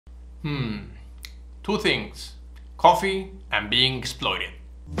Two things: coffee and being exploited.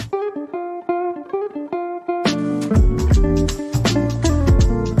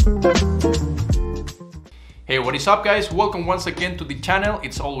 Hey, what is up guys? Welcome once again to the channel.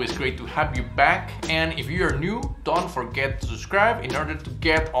 It's always great to have you back, and if you are new, don't forget to subscribe in order to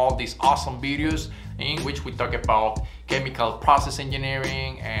get all these awesome videos in which we talk about chemical process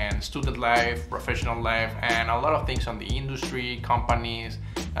engineering and student life, professional life, and a lot of things on the industry, companies,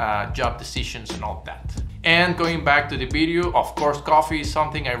 job decisions and all that. And going back to the video, of course coffee is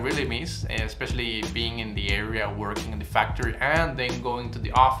something I really miss, especially being in the area, working in the factory, and then going to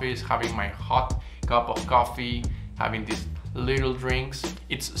the office, having my hot cup of coffee, having these little drinks.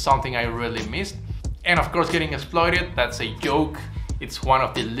 It's something I really missed. And of course getting exploited, that's a joke. It's one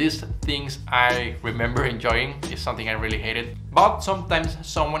of the least things I remember enjoying. It's something I really hated. But sometimes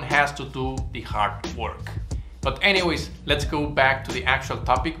someone has to do the hard work. But anyways, let's go back to the actual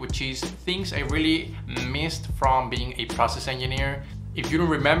topic, which is things I really missed from being a process engineer. If you don't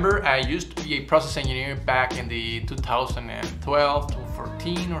remember, I used to be a process engineer back in the 2012 to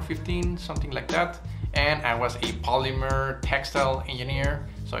 14 or 15, something like that. And I was a polymer textile engineer.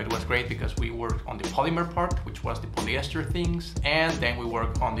 So it was great because we worked on the polymer part, which was the polyester things. And then we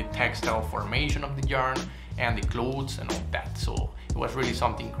worked on the textile formation of the yarn and the clothes and all that. So it was really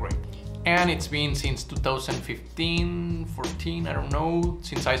something great. And it's been since 2015, 14, I don't know,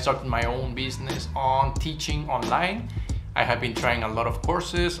 since I started my own business on teaching online. I have been trying a lot of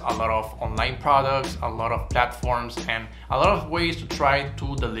courses, a lot of online products, a lot of platforms, and a lot of ways to try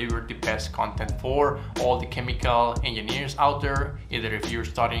to deliver the best content for all the chemical engineers out there, either if you're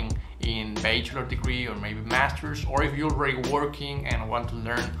studying in bachelor degree or maybe master's, or if you're already working and want to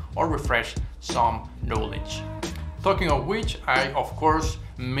learn or refresh some knowledge. Talking of which, I of course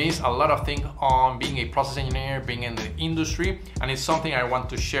miss a lot of things on being a process engineer, being in the industry, and it's something I want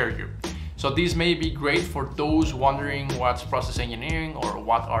to share you. So this may be great for those wondering what's process engineering or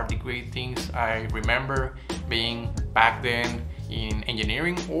what are the great things I remember being back then in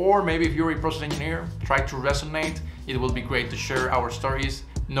engineering, or maybe if you're a process engineer, try to resonate. It will be great to share our stories,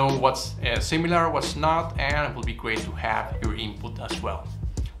 know what's similar, what's not, and it will be great to have your input as well.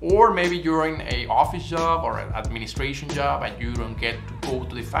 Or maybe you're in an office job or an administration job and you don't get to go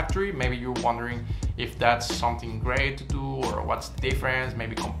to the factory. Maybe you're wondering if that's something great to do or what's the difference.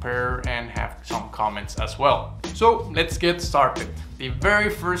 Maybe compare and have some comments as well. So let's get started. The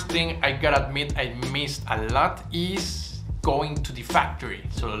very first thing I gotta admit I missed a lot is going to the factory.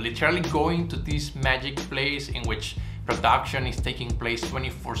 So literally going to this magic place in which production is taking place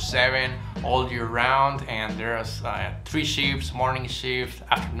 24/7 all year round, and there's 3 shifts: morning shift,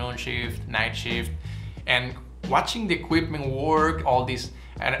 afternoon shift, night shift, and watching the equipment work, all this.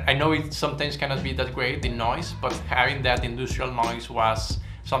 And I know it sometimes cannot be that great, the noise, but having that industrial noise was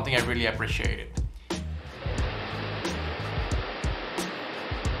something I really appreciated.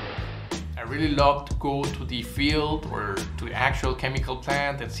 I really love to go to the field or to the actual chemical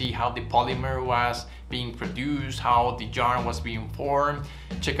plant and see how the polymer was being produced, how the yarn was being formed,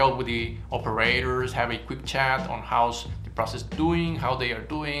 check out with the operators, have a quick chat on how's the process doing, how they are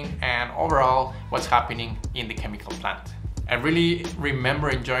doing, and overall what's happening in the chemical plant. I really remember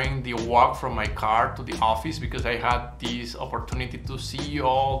enjoying the walk from my car to the office because I had this opportunity to see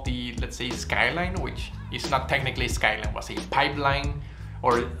all the, let's say, skyline, which is not technically skyline, it was a pipeline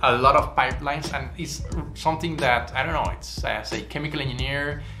or a lot of pipelines, and it's something that, I don't know, it's as a chemical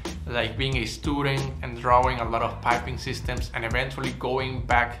engineer, like being a student and drawing a lot of piping systems and eventually going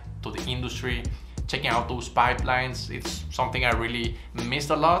back to the industry, checking out those pipelines. It's something I really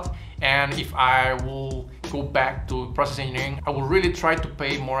missed a lot. And if I will go back to process engineering, I will really try to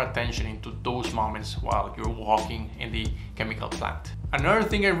pay more attention into those moments while you're walking in the chemical plant. Another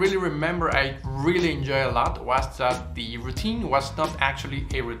thing I really remember I really enjoyed a lot was that the routine was not actually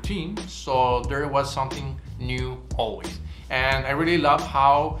a routine, so there was something new always. And I really love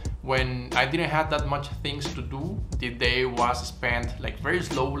how when I didn't have that much things to do, the day was spent like very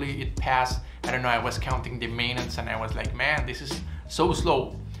slowly. It passed, I don't know, I was counting the minutes and I was like, man, this is so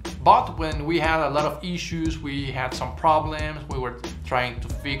slow. But when we had a lot of issues, we had some problems, we were trying to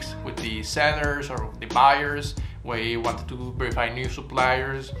fix with the sellers or the buyers, we wanted to verify new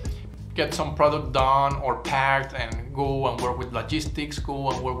suppliers, get some product done or packed and go and work with logistics,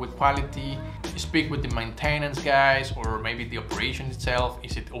 go and work with quality, speak with the maintenance guys or maybe the operation itself,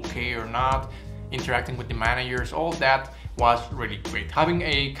 is it okay or not, interacting with the managers, all that was really great. Having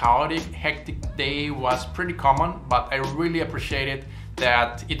a chaotic, hectic day was pretty common, but I really appreciated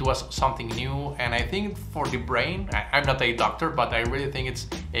that it was something new. And I think for the brain, I'm not a doctor, but I really think it's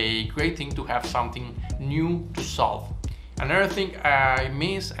a great thing to have something new to solve. Another thing I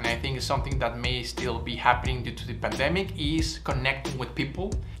miss, and I think is something that may still be happening due to the pandemic, is connecting with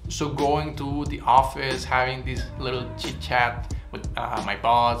people. So going to the office, having this little chit chat with my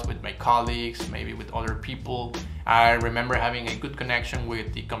boss, with my colleagues, maybe with other people. I remember having a good connection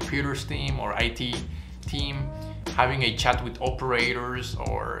with the computers team or IT team, having a chat with operators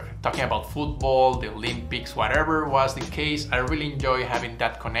or talking about football, the Olympics, whatever was the case. I really enjoy having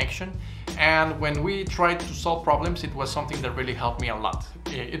that connection. And when we tried to solve problems, it was something that really helped me a lot.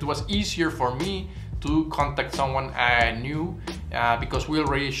 It was easier for me to contact someone I knew because we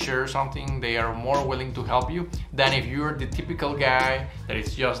already share something. They are more willing to help you than if you're the typical guy that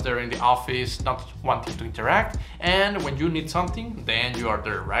is just there in the office, not wanting to interact. And when you need something, then you are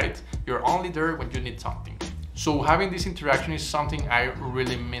there, right? You're only there when you need something. So having this interaction is something I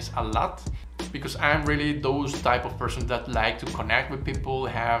really miss a lot, because I'm really those type of person that like to connect with people,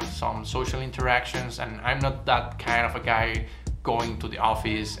 have some social interactions, and I'm not that kind of a guy going to the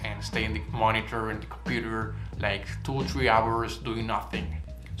office and stay in the monitor and the computer like 2-3 hours doing nothing.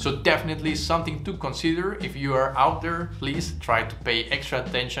 So definitely something to consider. If you are out there, please try to pay extra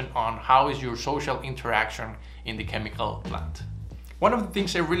attention on how is your social interaction in the chemical plant. One of the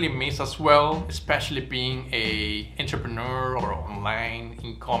things I really miss as well, especially being an entrepreneur or online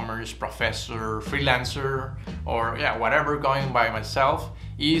e-commerce professor, freelancer, or whatever, going by myself,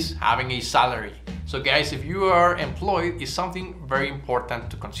 is having a salary. So guys, if you are employed, is something very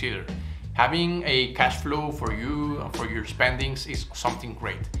important to consider. Having a cash flow for you and for your spendings is something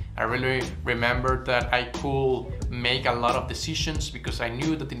great. I really remember that I could make a lot of decisions because I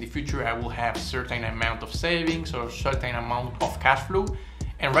knew that in the future I will have certain amount of savings or certain amount of cash flow.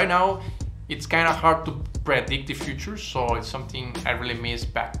 And right now it's kind of hard to predict the future, so it's something I really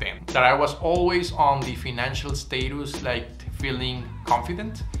missed back then. That I was always on the financial status, like feeling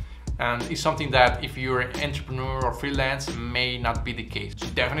confident. And it's something that if you're an entrepreneur or freelance may not be the case. So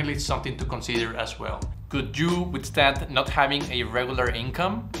definitely it's something to consider as well. Could you withstand not having a regular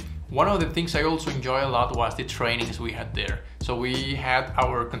income? One of the things I also enjoy a lot was the trainings we had there. So we had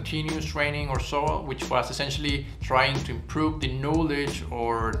our continuous training or so, which was essentially trying to improve the knowledge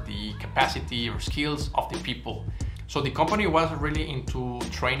or the capacity or skills of the people. So the company was really into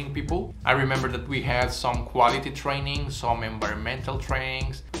training people. I remember that we had some quality training, some environmental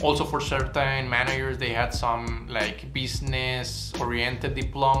trainings. Also for certain managers, they had some like business-oriented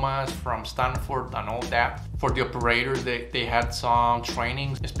diplomas from Stanford and all that. For the operators, they had some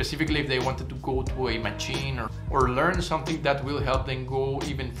trainings, specifically if they wanted to go to a machine or learn something that will help them go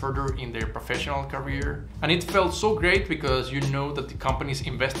even further in their professional career. And it felt so great because you know that the company is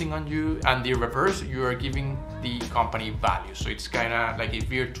investing on you, and the reverse, you are giving the company value. So it's kind of like a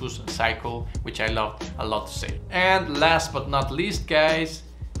virtuous cycle, which I love a lot to say. And last but not least, guys,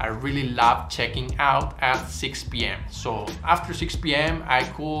 I really love checking out at 6 p.m. So after 6 p.m. I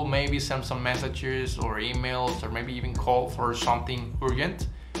could maybe send some messages or emails or maybe even call for something urgent.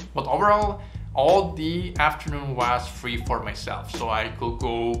 But overall, all the afternoon was free for myself. So I could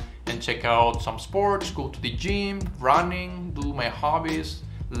go and check out some sports, go to the gym, running, do my hobbies,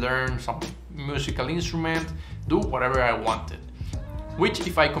 learn some musical instrument, do whatever I wanted. Which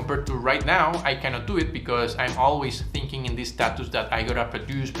if I compare to right now, I cannot do it because I'm always thinking in this status that I gotta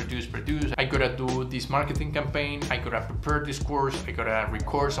produce. I gotta do this marketing campaign, I gotta prepare this course, I gotta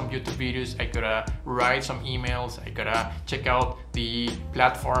record some YouTube videos, I gotta write some emails, I gotta check out the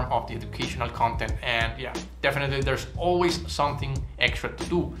platform of the educational content. And yeah, definitely there's always something extra to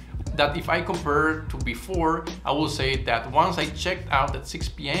do. That if I compare to before, I will say that once I checked out at 6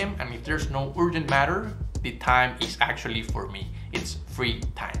 p.m. and if there's no urgent matter, the time is actually for me. It's free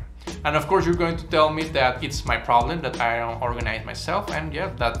time. And of course you're going to tell me that it's my problem that I don't organize myself, and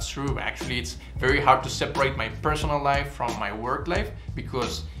yeah, that's true. Actually, it's very hard to separate my personal life from my work life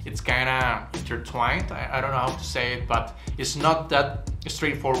because it's kind of intertwined. I don't know how to say it, but it's not that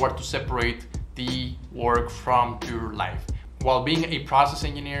straightforward to separate the work from your life. While being a process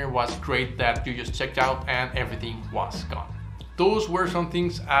engineer was great that you just checked out and everything was gone. Those were some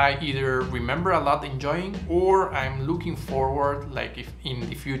things I either remember a lot enjoying or I'm looking forward, like if in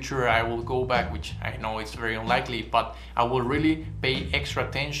the future I will go back, which I know it's very unlikely, but I will really pay extra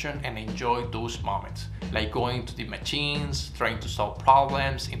attention and enjoy those moments. Like going to the machines, trying to solve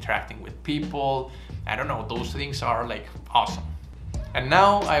problems, interacting with people. I don't know, those things are like awesome. And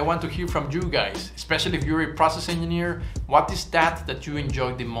now I want to hear from you guys, especially if you're a process engineer. What is that you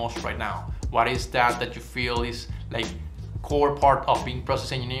enjoy the most right now? What is that you feel is like core part of being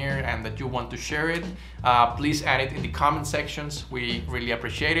process engineer and that you want to share it, please add it in the comment sections. We really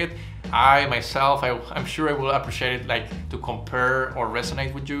appreciate it. I myself, I'm sure I will appreciate it, like to compare or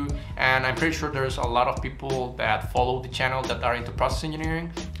resonate with you. And I'm pretty sure there's a lot of people that follow the channel that are into process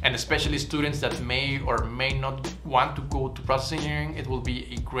engineering, and especially students that may or may not want to go to process engineering. It will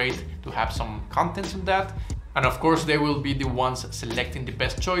be great to have some content on that. And of course, they will be the ones selecting the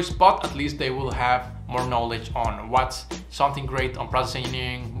best choice, but at least they will have more knowledge on what's something great on process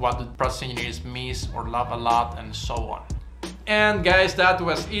engineering, what the process engineers miss or love a lot, and so on. And guys, that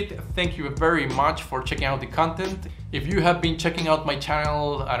was it. Thank you very much for checking out the content. If you have been checking out my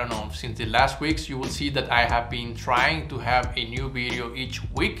channel, I don't know, since the last weeks, you will see that I have been trying to have a new video each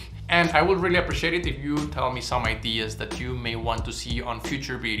week. And I would really appreciate it if you tell me some ideas that you may want to see on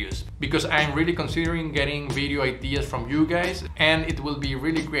future videos, because I'm really considering getting video ideas from you guys, and it will be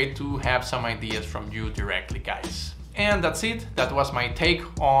really great to have some ideas from you directly, guys. And that's it. That was my take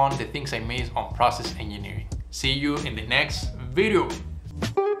on the things I miss on process engineering. See you in the next video.